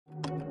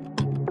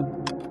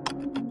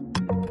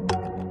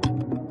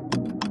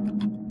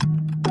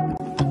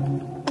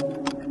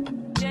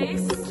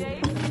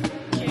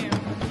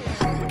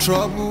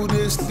Trouble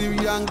this still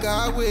young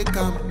guy wake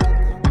up.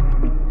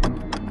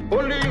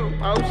 Only you,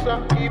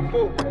 Hausa,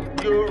 Igbo,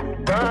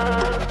 Yoruba.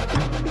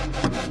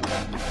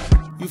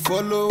 You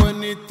follow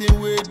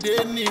anything with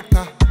the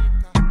nika.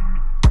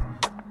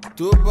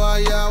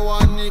 Tobaya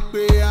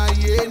wanipe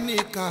aye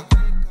nika.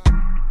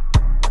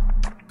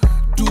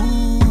 Do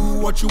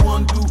what you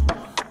want to do,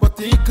 but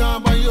think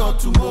about your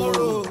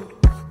tomorrow.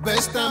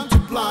 Best time to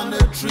plant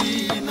a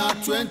tree,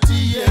 not 20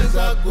 years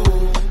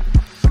ago.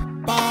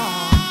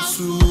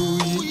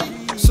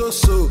 Suyis, so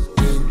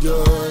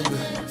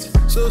enjoyment,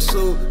 so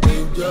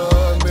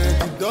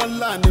enjoyment. He don't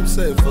land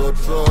himself for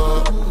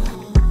trouble.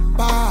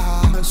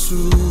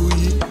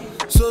 Suyis,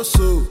 so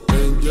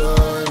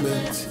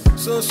enjoyment,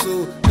 so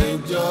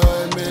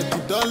enjoyment.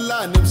 He don't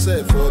land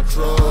himself for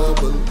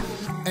trouble.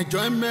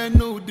 Enjoyment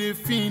no they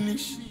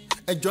finish,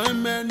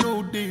 enjoyment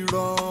no they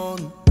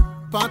run.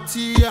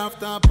 Party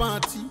after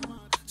party,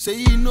 say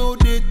you know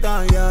they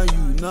tire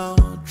you now.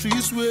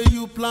 Trees where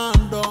you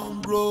plant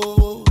don't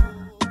grow.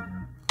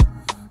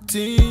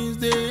 Things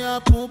they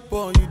happen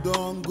but you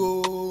don't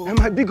go. Am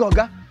I big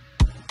Oga?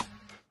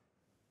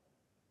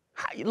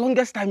 Hi,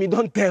 longest time you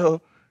don't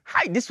tell.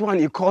 Hi, this one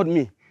you called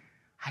me.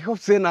 I hope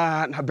say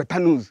na better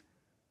news.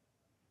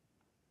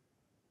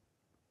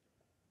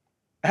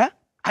 Eh?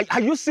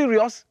 Are you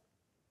serious?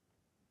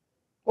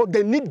 Oh,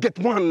 they need get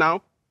one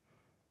now.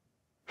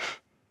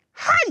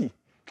 Hi!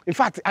 In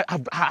fact,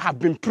 I've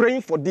been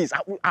praying for this.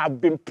 I've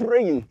been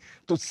praying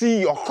to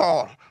see your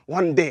call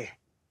one day.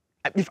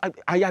 If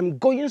I am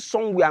going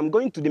somewhere, I'm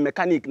going to the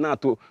mechanic now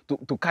to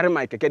carry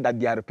my keke that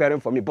they are repairing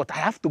for me. But I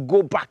have to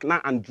go back now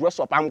and dress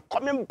up. I'm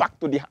coming back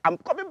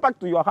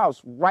to your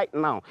house right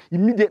now,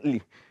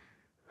 immediately.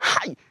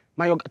 Hi,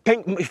 my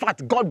Oga. In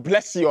fact, God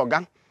bless you,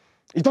 Oga.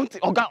 You don't,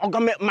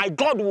 Oga, my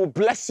God will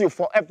bless you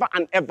forever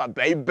and ever,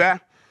 baby.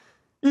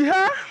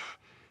 Yeah.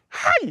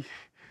 Hi.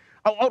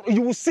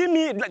 You will see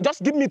me,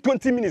 just give me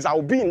 20 minutes, I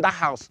will be in that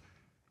house.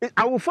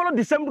 I will follow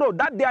the same road.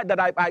 That day that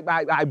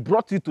I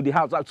brought you to the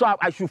house. So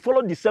I should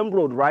follow the same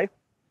road, right?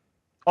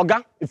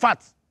 Oga, in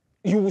fact,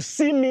 you will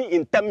see me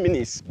in 10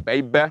 minutes,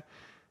 baby.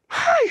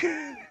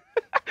 Hi.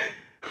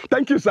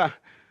 Thank you, sir.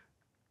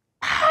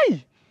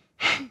 Hi.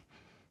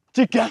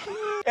 Chicken.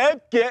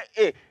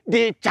 AKA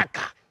the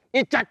chaka.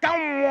 Ichaka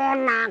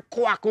mwana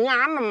kwak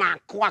nyanma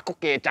kwak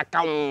ke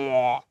chaka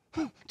mwa.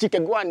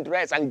 Chicken, go and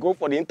dress and go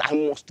for the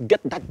interview. I must get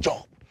that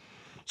job.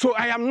 So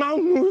I am now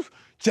new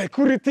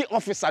security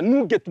officer.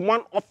 New get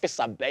one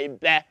officer,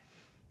 baby.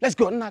 Let's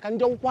go.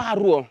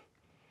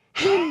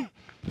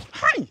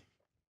 Hi.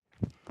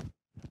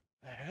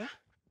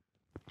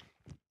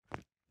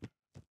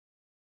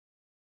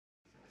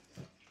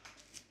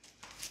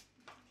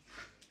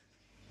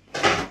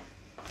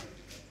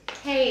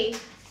 Hey.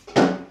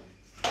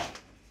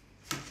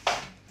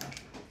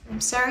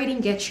 I'm sorry I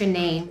didn't get your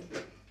name.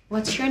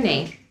 What's your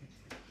name?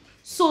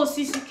 So,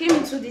 since you came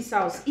into this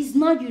house, it's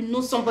now you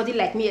know somebody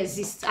like me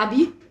exists,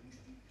 Abby? I'm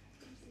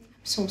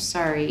so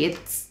sorry.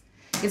 It's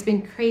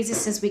been crazy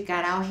since we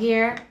got out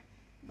here.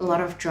 A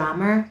lot of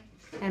drama.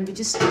 And we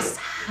just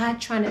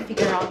hard trying to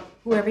figure out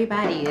who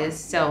everybody is,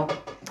 so...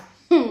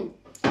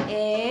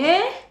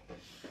 Eh?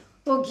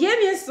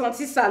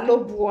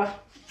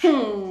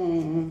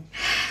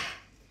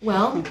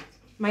 Well,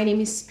 my name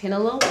is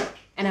Penelope,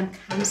 and I'm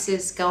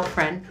Kamsi's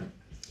girlfriend.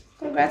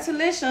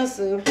 Congratulations,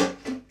 sir.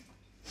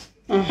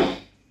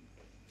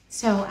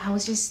 So I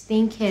was just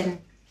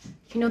thinking,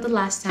 you know the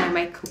last time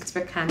I cooked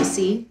for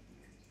Kamsi?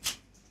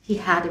 He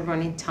had a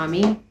running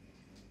tummy.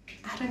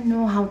 I don't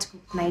know how to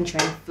cook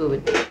Nigerian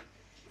food.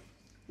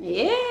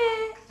 Yeah.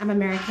 I'm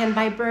American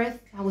by birth.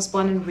 I was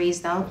born and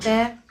raised out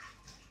there.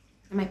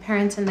 And my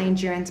parents are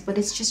Nigerians, but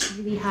it's just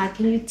really hard.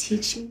 Can you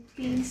teach me,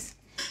 please?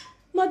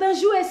 Madam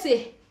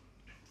USA.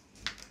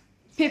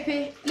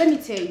 Pepe, let me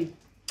tell you.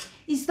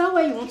 Is that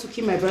why you want to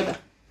kill my brother?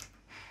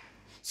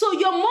 So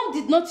your mom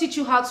did not teach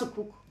you how to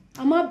cook?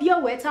 I'ma be a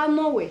waiter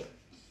nowhere.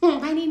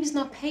 My name is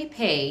not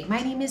Pepe.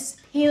 My name is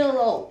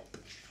Penelope.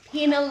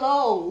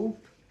 Penelope.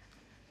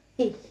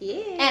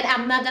 Yeah. And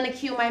I'm not gonna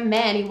kill my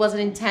man. It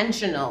wasn't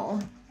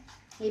intentional.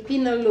 Hey,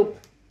 Penelope.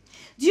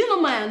 Do you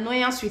know my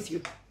annoyance with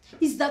you?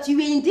 Is that you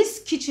were in this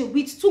kitchen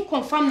with two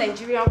confirmed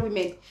Nigerian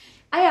women.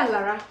 I and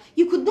Lara,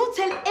 you could not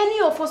tell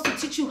any of us to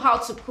teach you how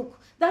to cook.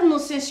 That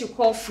nonsense you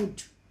call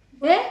food.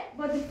 Eh?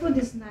 But the food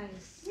is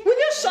nice. Will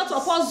you shut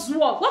up or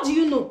zwar? What do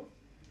you know?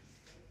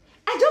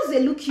 I just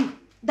look you.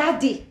 That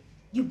day,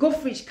 you go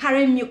fridge,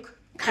 carry milk,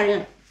 carry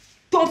on.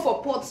 Turn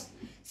for pots.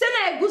 Say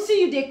na egusi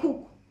you dey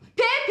cook.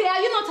 Pepe,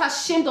 are you not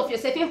ashamed of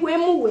yourself? I'ma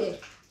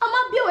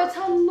be a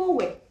waiter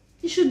nowhere.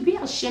 You should be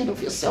ashamed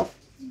of yourself.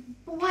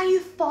 But why are you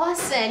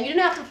fussing? You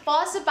don't have to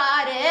fuss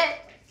about it.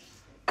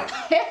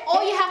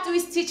 All you have to do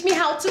is teach me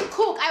how to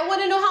cook. I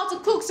want to know how to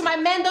cook so my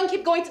men don't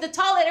keep going to the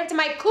toilet every time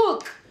I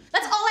cook.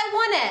 That's all I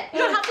wanted. You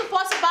don't have to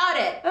fuss about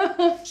it.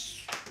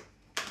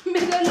 May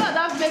the Lord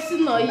have mercy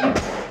on you.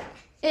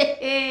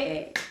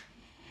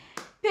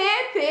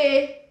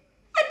 Pepe,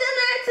 I don't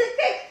know how to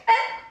take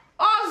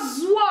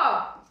Ozwa.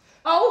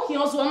 Oh, he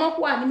was one of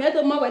one. He made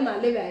a man when I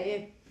live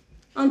here.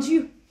 And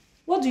you,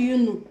 what do you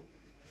know?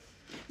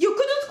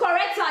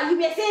 correct her. You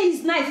may say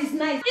it's nice, it's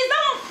nice. It's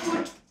not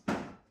food.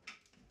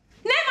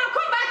 Nema,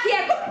 come back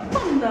here.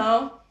 Come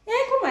now.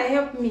 Hey, come and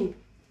help me.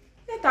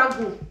 Let her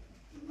go.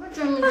 What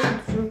do you want me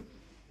to do?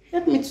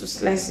 Help me to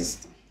slice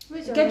this.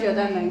 Get the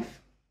other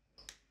knife.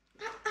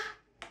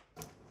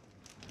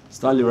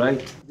 Stanley,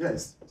 right?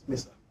 Yes,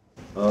 mister.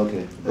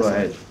 Okay, go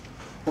ahead.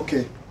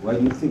 Okay. Why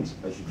do you think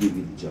I should give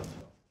you the job?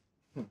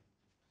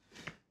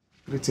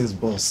 Greetings,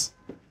 boss.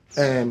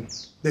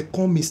 They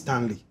call me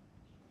Stanley,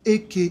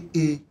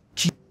 aka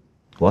Q.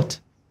 What?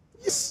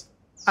 Yes,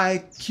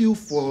 I kill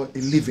for a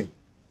living.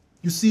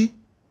 You see,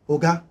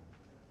 Oga,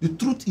 the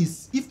truth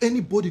is, if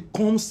anybody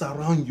comes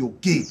around your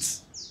gate,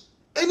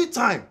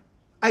 anytime,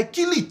 I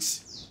kill it.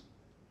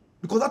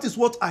 Because that is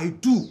what I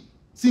do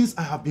since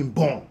I have been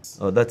born.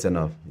 Oh, that's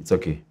enough. It's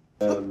okay.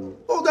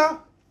 Oga,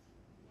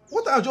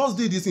 what I just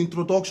did is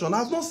introduction. I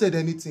have not said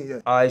anything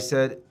yet. I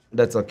said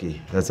that's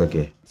okay. That's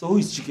okay. So who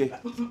is Chike?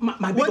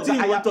 My big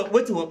Oga,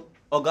 Wait,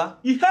 Oga?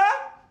 Yeah?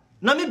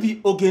 Now me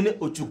be Ogene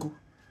Ochuku.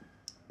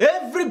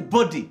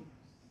 Everybody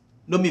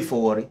know me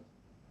for worry.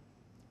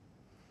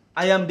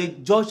 I am the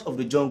judge of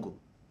the jungle,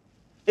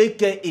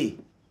 aka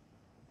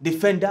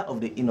defender of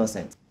the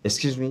innocent.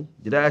 Excuse me,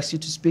 did I ask you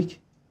to speak?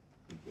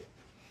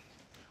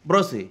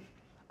 Bro, say,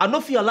 I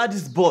no fit allow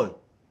this boy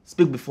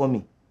speak before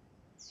me.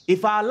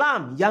 If I allow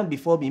him young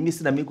before me, me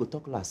say that me go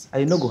talk last.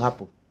 And it no go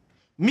happen.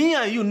 Me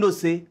and you know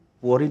say,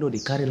 worry no they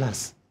carry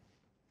last.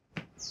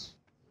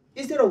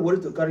 Instead of worry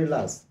to carry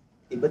last,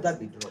 it better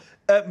be drop.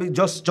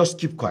 Just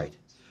keep quiet.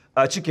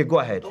 Chike, go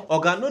ahead.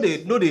 Oga,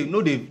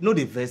 no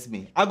they vex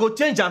me. I go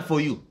change am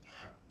for you.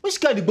 Which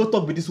kind of go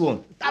talk be this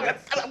one?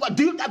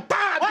 do you know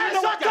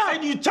what you're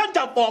saying? You change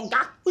up for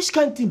Oga. Which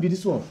kind of thing be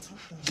this one?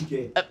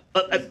 Chike,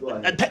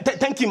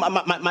 Thank you,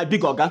 my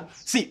big Oga.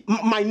 See,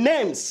 my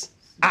names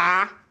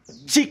are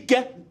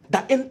Chike,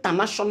 the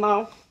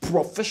international,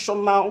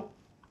 professional,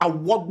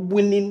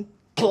 award-winning,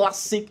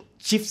 classic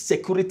Chief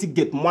Security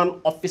Gate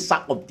 1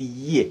 Officer of the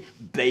Year,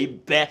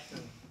 baby.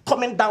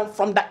 Coming down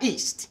from the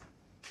East.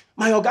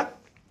 My Oga,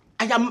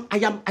 I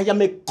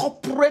am a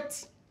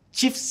corporate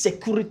Chief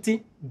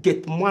Security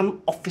Gate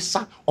 1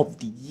 Officer of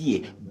the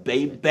Year,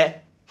 baby.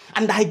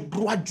 And I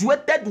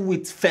graduated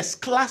with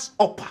first class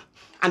upper.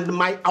 And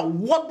my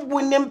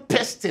award-winning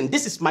piston,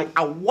 this is my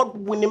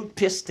award-winning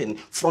piston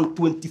from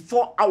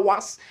 24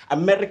 Hours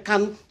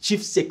American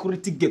Chief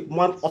Security Gate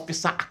 1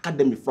 Officer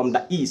Academy from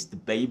the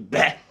East,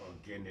 baby.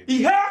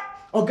 Yeah,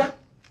 Oga,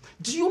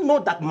 do you know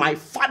that my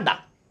father,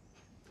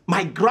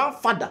 my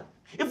grandfather,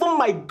 even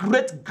my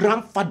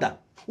great-grandfather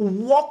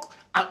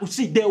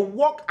they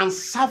work and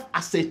serve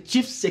as a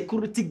Chief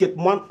Security Gate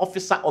 1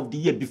 Officer of the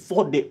Year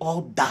before they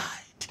all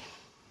died.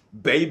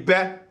 Baby.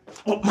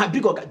 Oh, my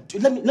big Oga,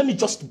 let me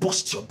just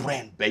bust your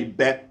brain,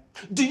 baby.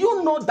 Do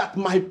you know that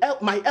my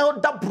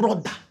elder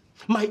brother,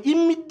 my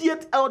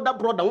immediate elder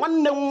brother,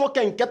 one name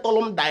working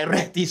Ketolum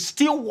Direct, is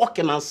still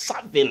working and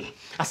serving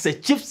as a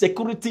Chief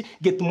Security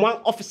Gate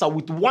 1 Officer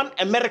with one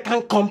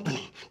American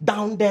company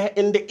down there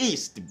in the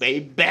East,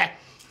 baby.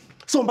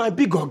 So my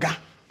big Oga,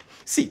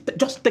 see,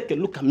 just take a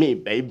look at me,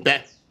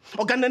 baby.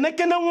 Oga,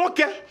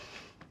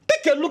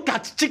 take a look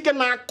at chicken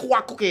and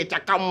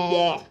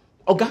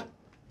Oga,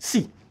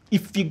 see.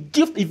 If you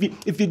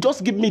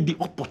just give me the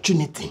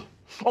opportunity,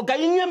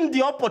 okay, you give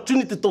the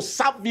opportunity to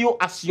serve you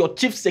as your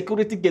Chief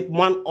Security Gate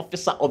 1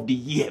 Officer of the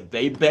Year,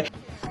 baby.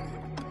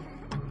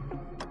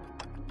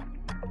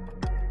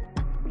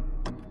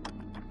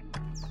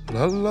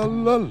 La la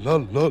la la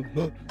la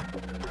la.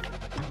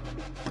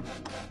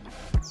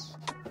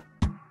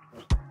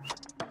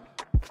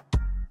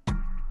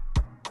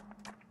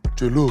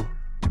 Jello,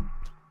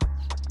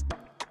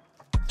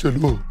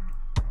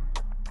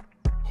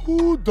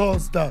 who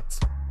does that?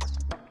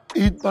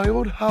 In my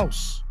own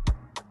house.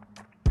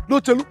 No,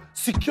 Jello,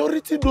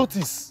 security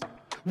notice.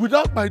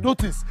 Without my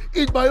notice,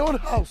 in my own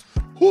house.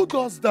 Who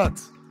does that?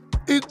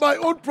 In my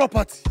own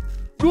property.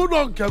 No,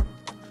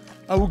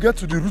 I will get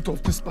to the root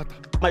of this matter.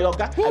 My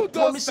Oga, I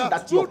promise you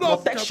that your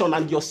protection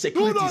and your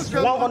security is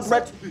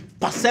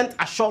 100%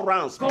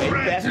 assurance, baby.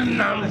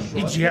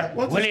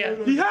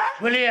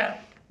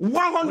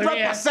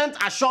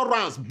 100%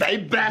 assurance,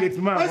 baby.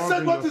 I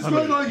said, what is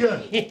going on here?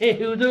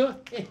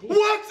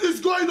 What is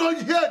going on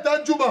here,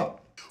 Danjuma?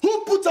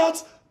 Who put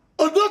out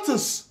a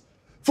notice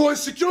for a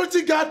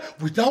security guard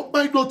without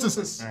my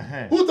notices?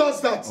 Who does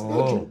that?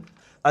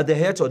 At the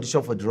head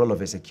audition for the role of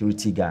a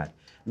security guard.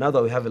 Now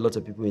that we have a lot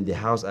of people in the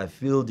house, I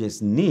feel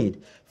there's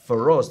need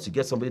for us to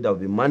get somebody that will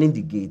be manning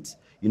the gate,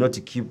 you know,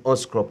 to keep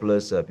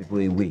unscrupulous people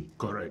away.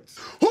 Correct.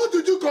 Who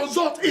did you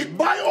consult in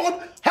my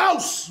own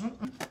house?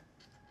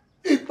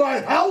 In my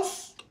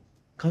house?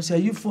 Kamsi, are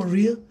you for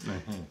real?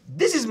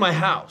 This is my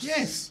house.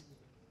 Yes.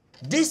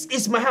 This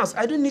is my house.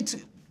 I don't need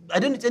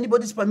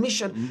anybody's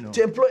permission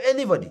to employ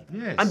anybody.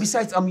 Yes. And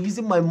besides, I'm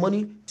using my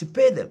money to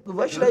pay them.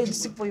 Why should I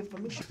seek for your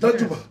permission?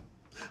 Danjuma,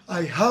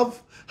 I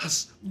have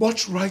as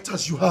much right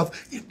as you have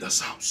in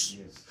this house.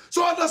 Yes.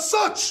 So and as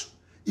such,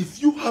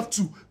 if you have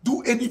to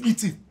do any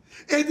meeting,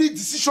 Any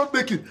decision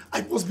making,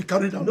 I must be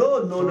carried out.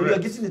 No, you are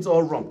getting it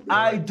all wrong.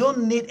 I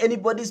don't need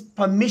anybody's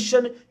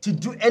permission to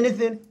do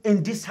anything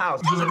in this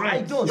house. You're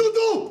right. I don't. You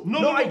do.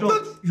 No, I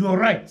don't. You are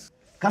right.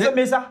 Kasa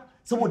Mesa,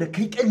 some of the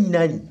cake and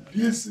nani.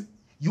 Yes.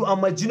 You are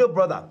my junior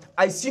brother.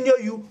 I senior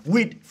you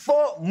with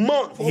 4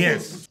 months.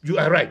 Yes, you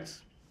are right.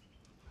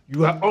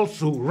 You are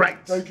also right.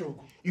 Thank you,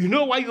 Uncle. You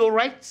know why you're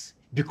right?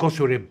 Because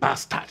you're a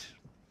bastard.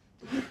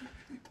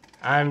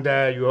 And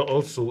you are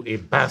also a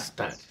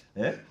bastard.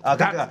 Eh?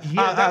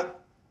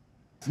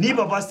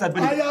 Niba bastard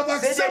Bunny. I have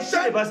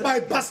accepted my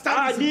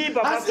bastard.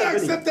 Niba Has he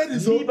accepted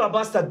his own? Niba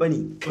bastard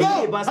Bunny.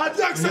 No, has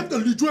he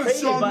accepted the joint?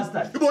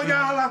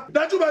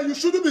 Danjuma, you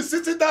shouldn't be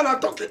sitting down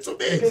and talking to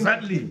me.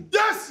 Exactly.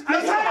 Yes.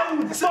 I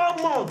have 4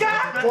 months.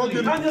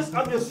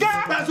 I'm your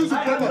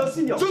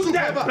senior.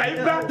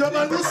 You're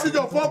my new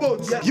senior 4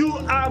 months. You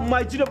are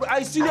my junior.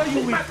 I senior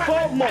you with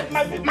 4 months.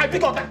 My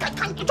big guy,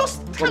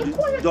 just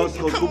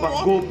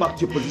go back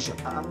to your position.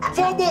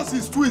 4 months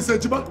is too easy,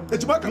 Ejima.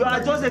 You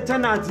are just a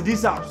tenant in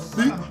this house.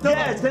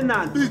 Yes,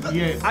 tenant.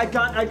 Yes. I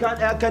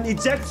can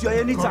eject you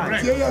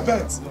anytime. Say your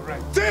bet.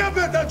 Say your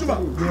bet, Danjuma.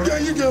 Here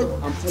you go.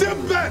 Say your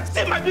bet.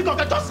 say my big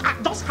guy, just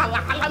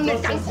hala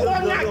me can go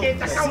on.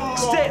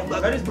 Stay.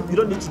 You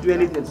don't need to do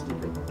anything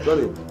stupid.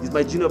 He's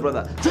my junior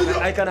brother.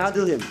 I can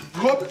handle him.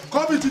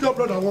 Come into your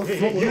brother.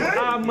 You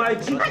are my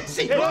junior.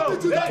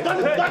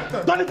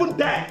 Don't even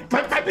dare.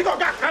 My big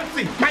guy can't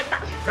see.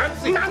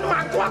 Kamsi. I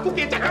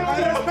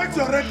respect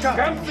your red cap.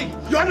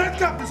 Your red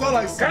cap is all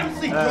I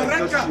see. Your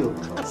red cap.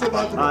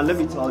 Let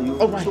me tell you,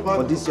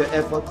 for this your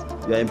effort,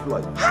 you are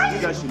employed. You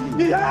guys should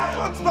leave.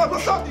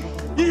 What's up?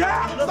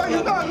 Yeah, you know, thank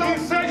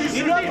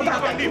you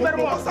very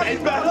much.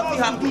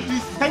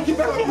 Thank you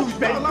very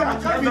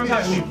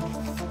much.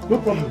 No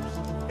problems.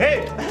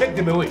 Hey, take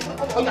them away.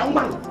 Young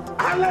man.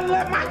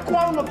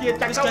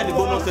 This kind of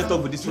bonus set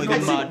up with this one,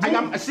 you're mad. I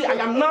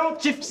am now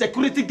chief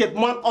security gate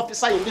man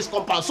officer in this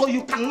compound, so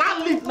you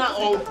cannot leave now.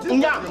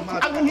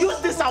 I will use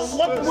this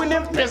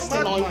award-winning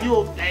person on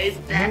you, baby.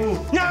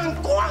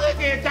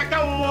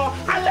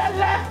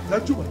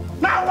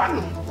 Now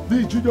one.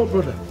 The junior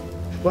brother.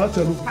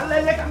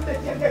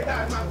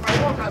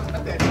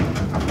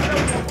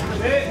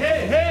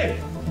 Hey,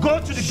 go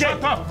to the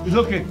gate. Up. It's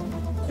okay.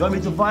 You want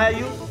me to fire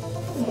you?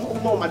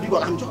 No, my big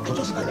one,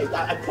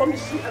 I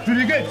promise you. To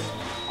the gate.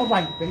 All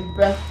right, baby.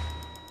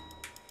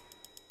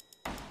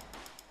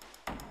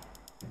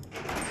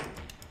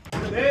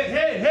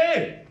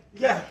 Hey.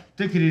 Yeah.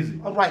 Take it easy.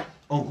 All right.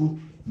 Uncle,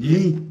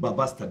 ni ba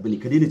bastard bane.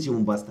 Ka daina ce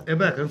mun bastard.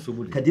 Eba kan so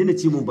budi. Ka daina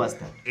ce mun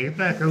bastard.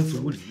 Eba kan so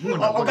budi.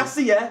 Okay,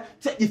 see, yeah.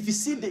 If you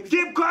see the...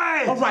 Keep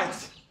quiet. All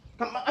right.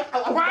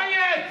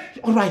 Quiet.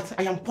 All right,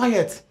 I am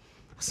quiet.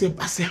 I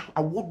say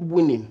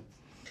award-winning.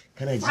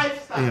 Kana ji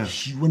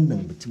shi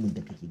wannan mutumin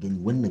da kake gani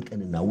wannan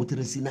kanin na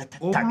wutar sai na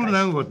tattaka shi. Obulu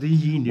nan go tin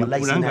yi ne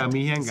kunan ga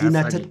mi hanga. Sai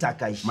na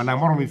tattaka shi. Mana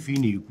maro mi fi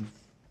ne ku.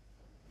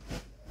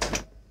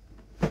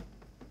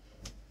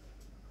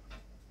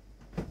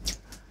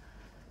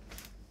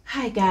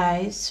 Hi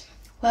guys,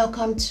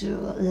 welcome to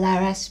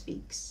Lara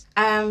Speaks.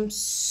 I'm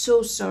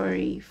so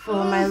sorry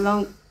for my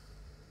long...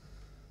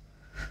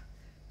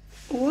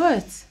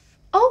 What?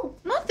 Oh,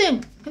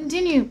 nothing.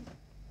 Continue.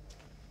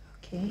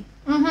 Okay.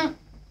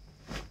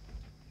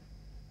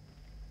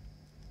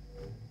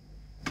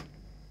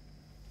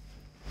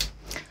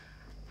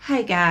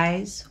 Hi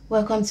guys,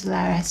 welcome to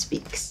Lara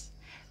Speaks.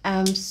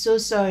 I'm so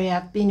sorry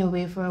I've been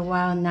away for a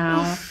while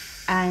now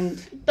and...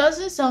 It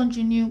doesn't sound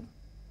genuine.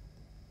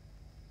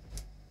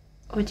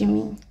 What do you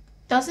mean?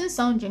 Doesn't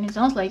sound genuine. It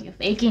sounds like you're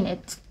faking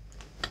it.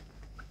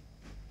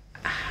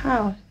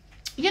 How?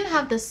 You don't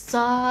have the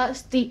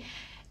sauce, the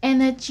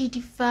energy,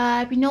 the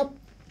vibe. You know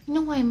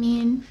what I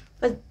mean?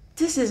 But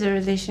this is a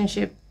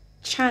relationship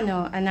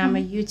channel and I'm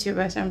a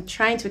YouTuber, so I'm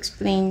trying to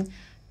explain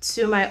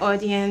to my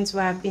audience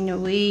why I've been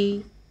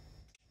away.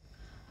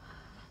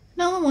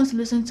 No one wants to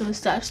listen to a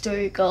sad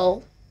story,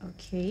 girl.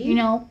 Okay. You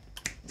know,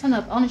 turn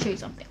up. I want to show you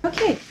something.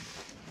 Okay.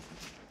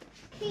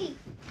 Hey.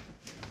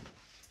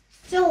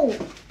 So.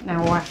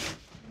 Now what?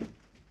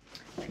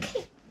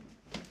 Okay.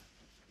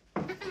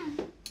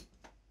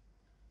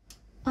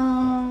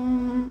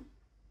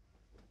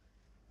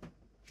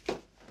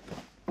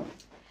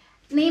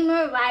 Name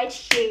her right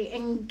here,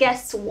 and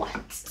guess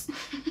what?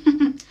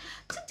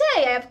 Today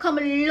I have come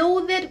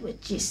loaded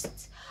with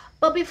gist.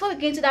 But before we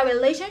get into that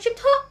relationship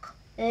talk,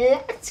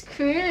 let's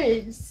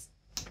cruise.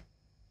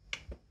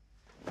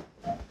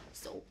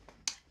 So,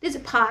 this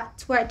is a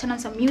part where I turn on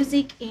some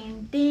music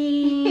and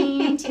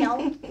dance, you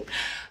know.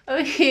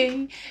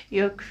 Okay,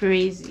 you're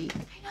crazy. I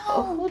know.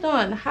 Oh, hold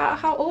on.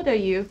 How old are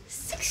you?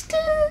 16.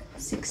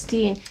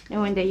 16.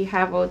 No wonder you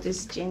have all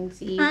this Gen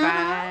Z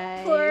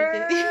vibe.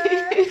 Poor.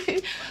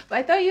 But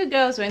I thought you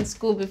girls were in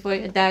school before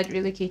your dad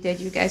relocated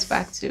you guys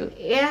back to...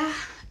 Yeah,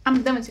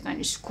 I'm done with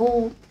secondary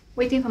school,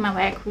 waiting for my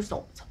work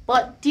result.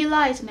 But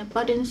Dila is in a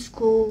boarding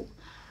school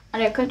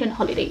and they're currently on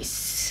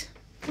holidays.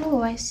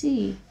 Oh, I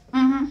see.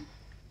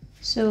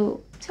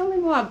 So, tell me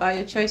more about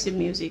your choice in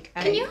music.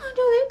 Can you handle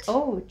it?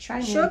 Oh, try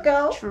me. Sure,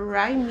 girl.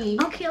 Try me.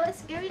 Okay,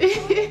 let's hear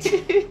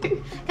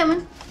it. Come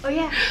on. Oh,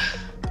 yeah.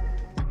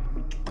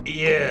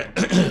 Yeah.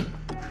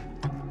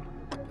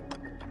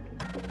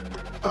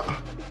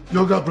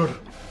 Younger brother,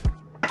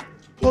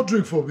 pour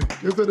drink for me.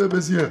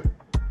 Here.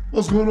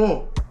 What's going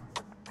on?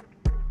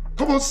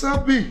 Come on,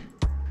 serve me.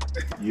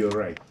 You're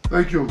right.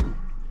 Thank you, Uncle.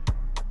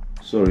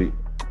 Sorry,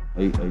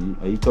 are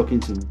you talking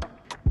to me?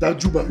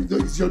 Danjuma,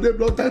 is your name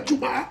not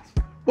Danjuma?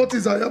 What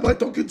is am I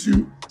talking to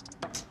you?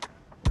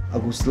 I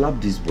will slap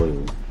this boy.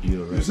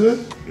 You're right. You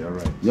say? You're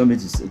right. You want me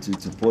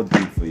to pour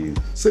drink for you?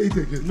 Say it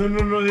again. No,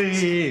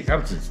 hey,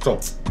 Kamsi,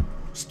 stop.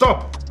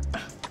 Stop.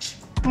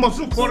 You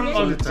mustn't quarrel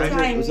all the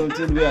time.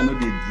 Something where I know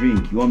they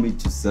drink. You want me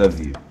to serve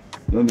you?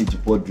 You want me to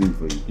pour drink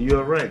for you?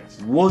 You're right.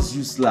 Once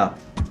you slap,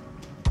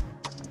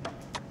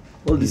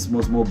 all these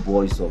small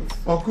boys of.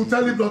 Uncle,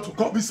 tell him not to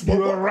call me small.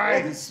 You're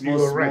right. All these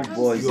small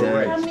boys. You're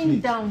right. Calming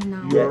down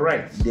now. You're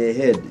right. Their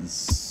head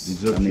is.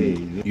 It's okay.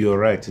 You're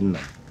right now.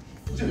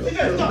 Help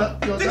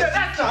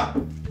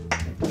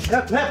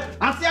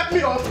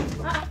me up.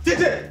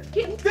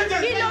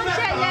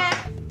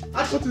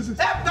 What is it?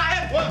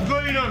 What's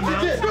going on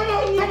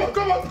now?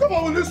 Come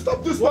on, will you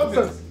stop this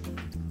nonsense?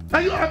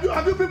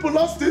 Have you people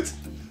lost it?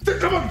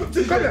 Come on, come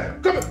here.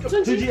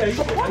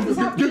 Tunji, what is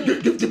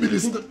happening? Give me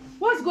this.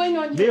 What's going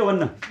on here?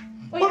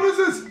 What is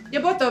this? The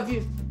both of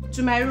you,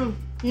 to my room,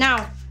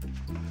 now.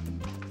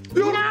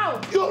 Now!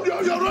 You're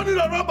running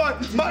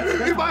around in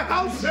my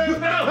house.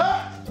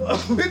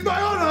 In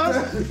my own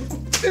house.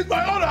 In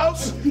my own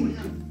house.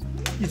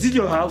 Is it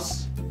your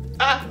house?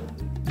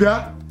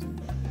 Yeah.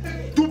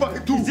 2 by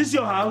 2. Is this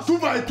your house? 2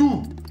 by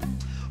 2.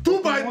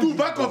 2 by 2.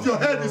 Back of your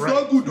head is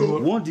not good though.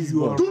 Want this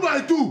boy? 2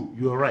 by 2.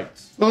 You're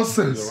right.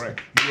 Nonsense.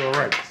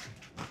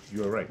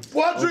 You're right.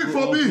 One drink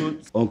for me.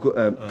 Uncle,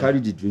 carry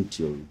the drink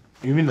to your room.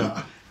 You mean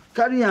that?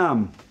 Carry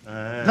him.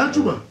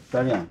 Danjuma.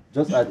 Carry him.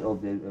 Just add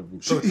up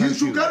everything. You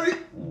should carry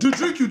the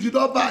drink you did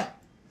not buy.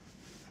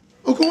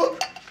 Okay,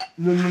 what?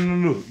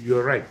 No.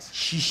 You're right.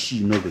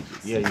 Shishi, no baby.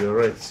 Yeah, you're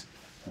right.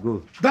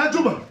 Go.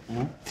 Danjuma.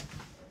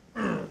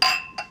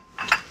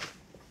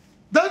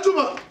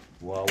 Danjuma.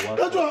 Wow.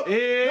 Danjuma.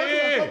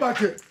 Hey. Come back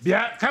here.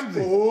 Yeah,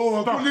 Kamsi. Oh,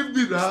 Uncle, leave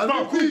me now.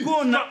 Stop. Leave me.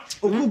 Go now.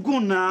 Go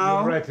now.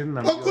 You're right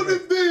now. Uncle,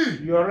 leave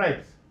me. You're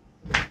right.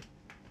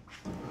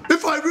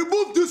 If I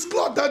remove this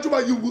cloth,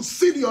 Danjuma, you will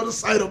see the other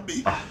side of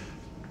me.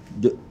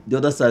 The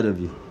other side of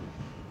you.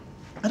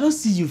 I don't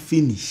see you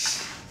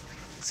finish.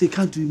 So you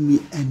can't do me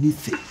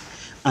anything.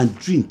 And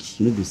drink,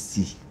 you know go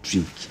see,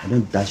 drink. I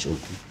don't dash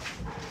uncle.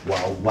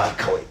 Wow,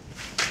 kawai.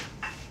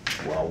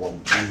 Wow,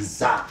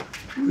 panza.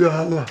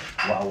 Yeah.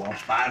 Wow,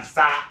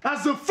 panza.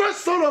 As the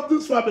first son of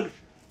this family,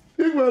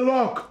 he will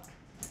lock.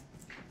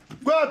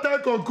 Go and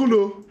thank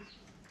Uncle.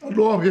 I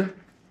know I'm here.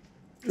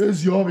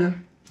 Here's your here.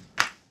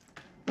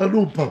 I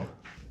know Papa.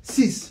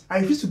 Sis, I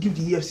refuse to give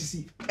the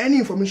EFCC any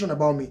information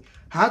about me.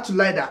 I had to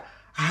lie that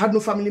I had no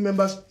family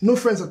members, no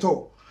friends at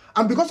all.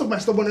 And because of my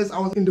stubbornness, I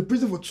was in the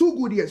prison for 2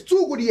 good years.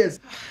 2 good years.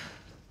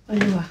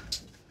 Oluwa.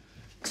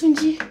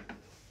 Tunji.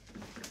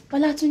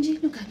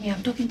 Tunji, look at me.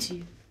 I'm talking to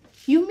you.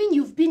 You mean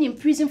you've been in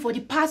prison for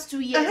the past 2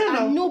 years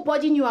and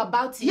nobody knew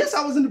about it? Yes,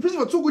 I was in the prison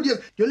for 2 good years.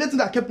 The only thing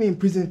that kept me in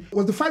prison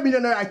was the 5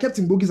 million naira I kept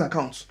in Gbogi's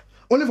account.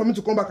 Only for me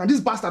to come back and this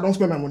bastard don't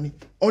spend my money.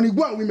 On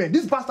Igbo and women.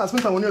 This bastard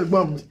spends my money on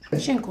Igbo and women.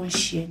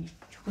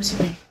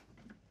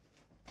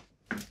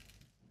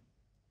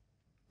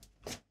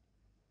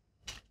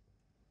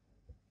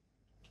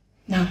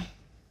 Now,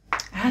 I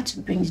had to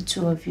bring the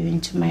 2 of you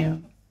into my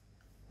room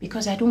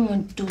because I don't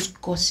want those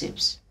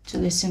gossips to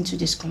listen to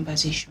this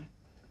conversation.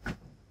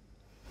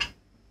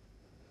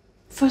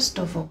 First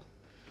of all,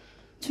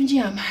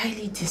 Tunji, I'm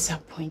highly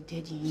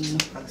disappointed in you.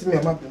 Auntie,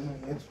 I'm happy.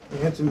 You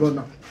have to go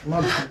now.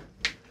 I'm happy.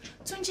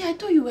 Tunji, I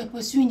thought you were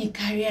pursuing a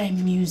career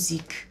in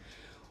music.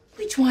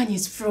 Which one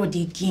is fraud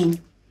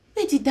again?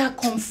 Where did that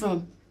come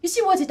from? You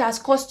see what it has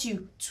cost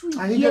you? 2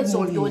 years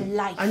of your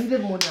life. I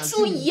needed money.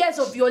 2 years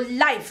of your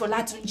life for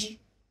Tunji.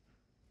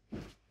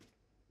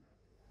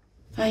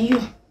 And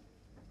you,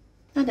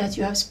 now that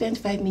you have spent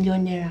 5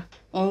 million naira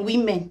on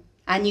women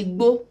and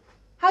Igbo,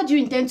 how do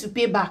you intend to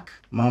pay back?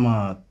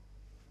 Mama,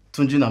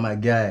 Tunji na my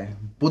guy.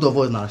 Both of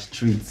us na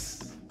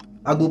streets.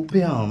 I go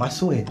pay him, I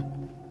swear.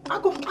 I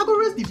go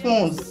raise the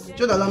funds.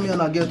 Just allow me and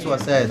I get to her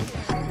side.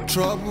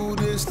 Trouble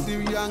is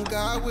still young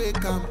guy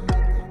wake up.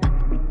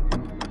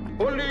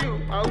 Only you,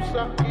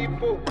 Hausa,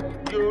 Igbo,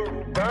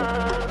 Yoruba.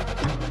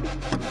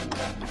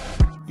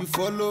 You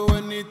follow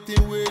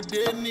anything with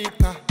the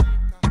nika.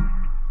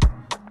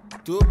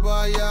 To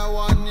buy a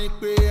one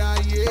nipe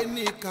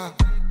nika.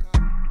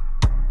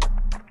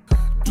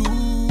 Do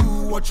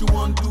what you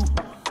want to do,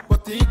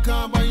 but think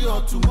about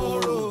your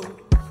tomorrow.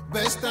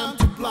 Best time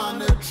to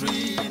plant a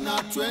tree,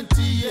 not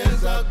 20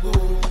 years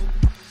ago.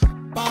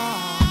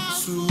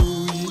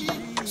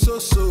 Suyis,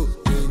 so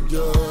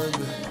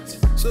enjoyment,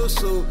 so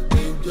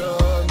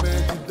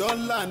enjoyment. He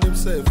don't land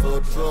himself for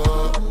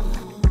trouble.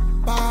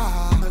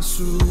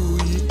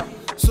 Suyis,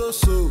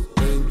 so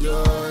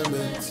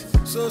enjoyment,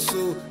 so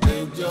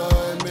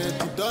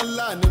enjoyment. He don't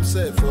land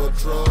himself for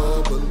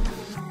trouble.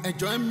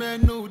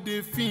 Enjoyment no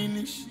they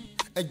finish,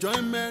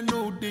 enjoyment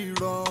no they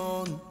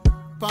run.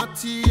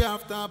 Party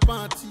after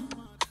party,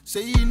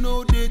 say you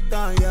know they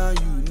tire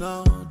you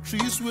now.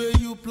 Trees where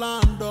you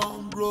plant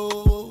don't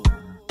grow.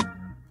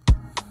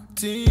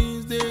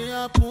 Things they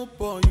happen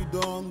but you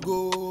don't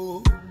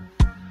go.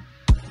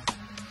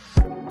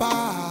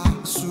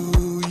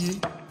 Suyis,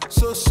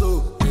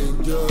 so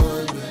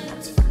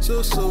enjoyment,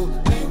 so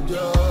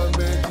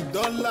enjoyment. He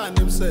don't land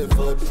himself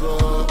for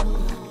trouble.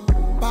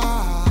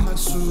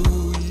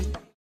 Suyis,